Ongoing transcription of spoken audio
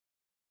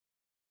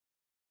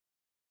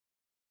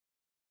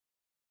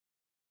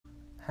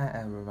Hi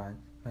everyone,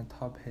 my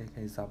topic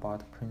is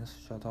about Prince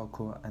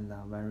Shotoku and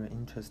a very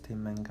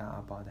interesting manga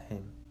about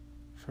him.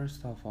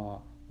 First of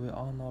all, we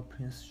all know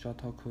Prince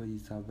Shotoku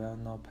is a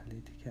well-known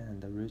politician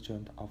and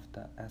regent of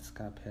the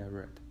Asuka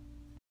period.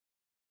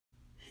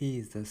 He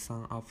is the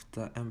son of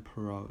the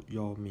Emperor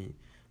Yomi.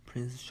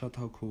 Prince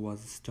Shotoku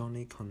was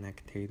strongly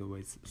connected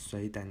with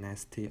Sui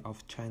dynasty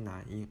of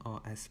China in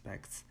all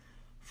aspects.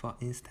 For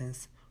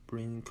instance,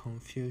 bringing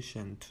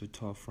Confucian to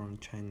tour from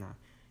China,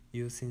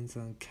 using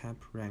the cap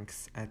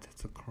ranks at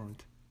the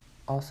court.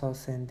 Also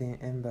sending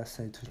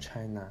embassy to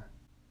China.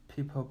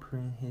 People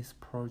print his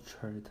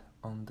portrait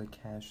on the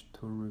cash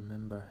to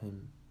remember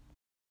him.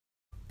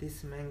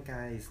 This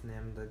manga is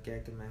named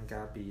Gag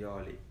Manga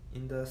Bioli.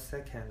 In the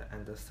second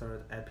and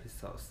third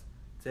episodes,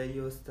 they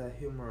use the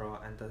humor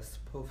and the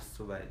spoofs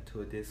way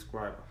to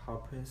describe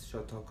how Prince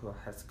Shotoku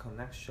has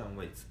connection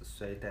with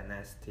Sui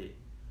dynasty.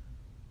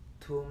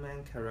 Two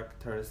main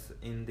characters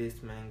in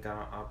this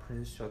manga are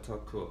Prince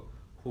Shotoku,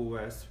 who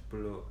wears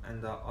blue,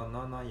 and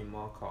Onono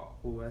Imoko,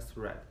 who wears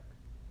red.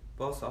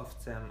 Both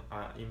of them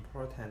are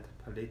important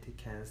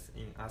politicians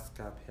in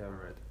Asuka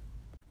period.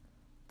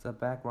 The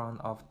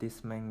background of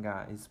this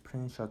manga is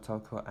Prince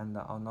Shotoku and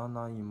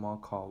Onono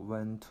Imoko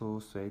went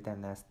to Sui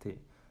dynasty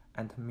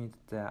and meet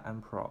their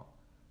emperor.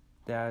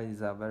 There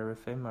is a very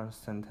famous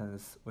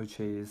sentence which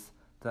is,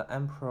 "The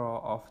emperor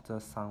of the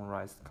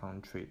sunrise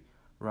country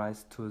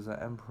rise to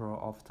the emperor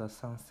of the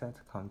sunset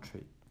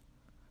country."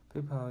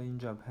 People in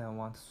Japan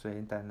want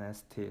Sui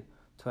dynasty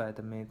to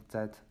admit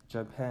that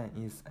Japan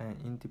is an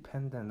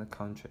independent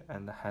country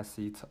and has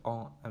its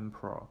own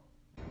emperor.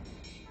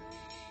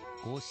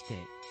 こうして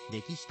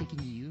歴史的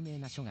に有名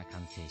な書が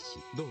完成し、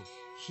同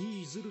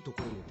非ずると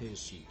ころの天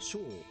使、書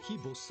を非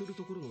没する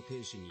ところの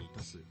天使にいた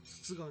す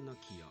筒がな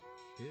きや。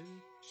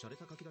洒落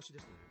た書き出しで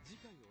すね。次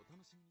回をお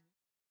楽しみに。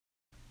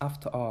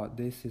After all,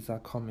 this is a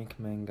comic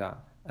manga,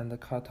 and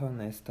the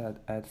cartoonist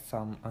add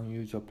some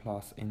unusual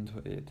plots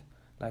into it.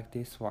 Like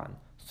this one,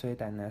 Sui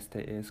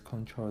dynasty is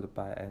controlled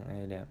by an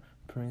alien.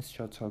 Prince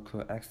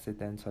Shotoku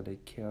accidentally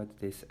killed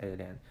this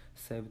alien,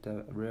 saved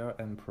the real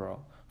emperor.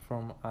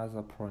 From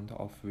other point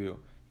of view,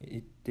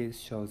 it did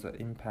show the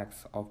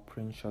impacts of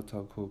Prince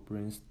Shotoku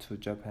brings to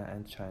Japan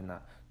and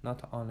China,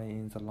 not only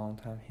in the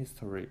long-time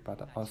history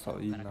but also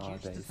in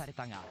nowadays.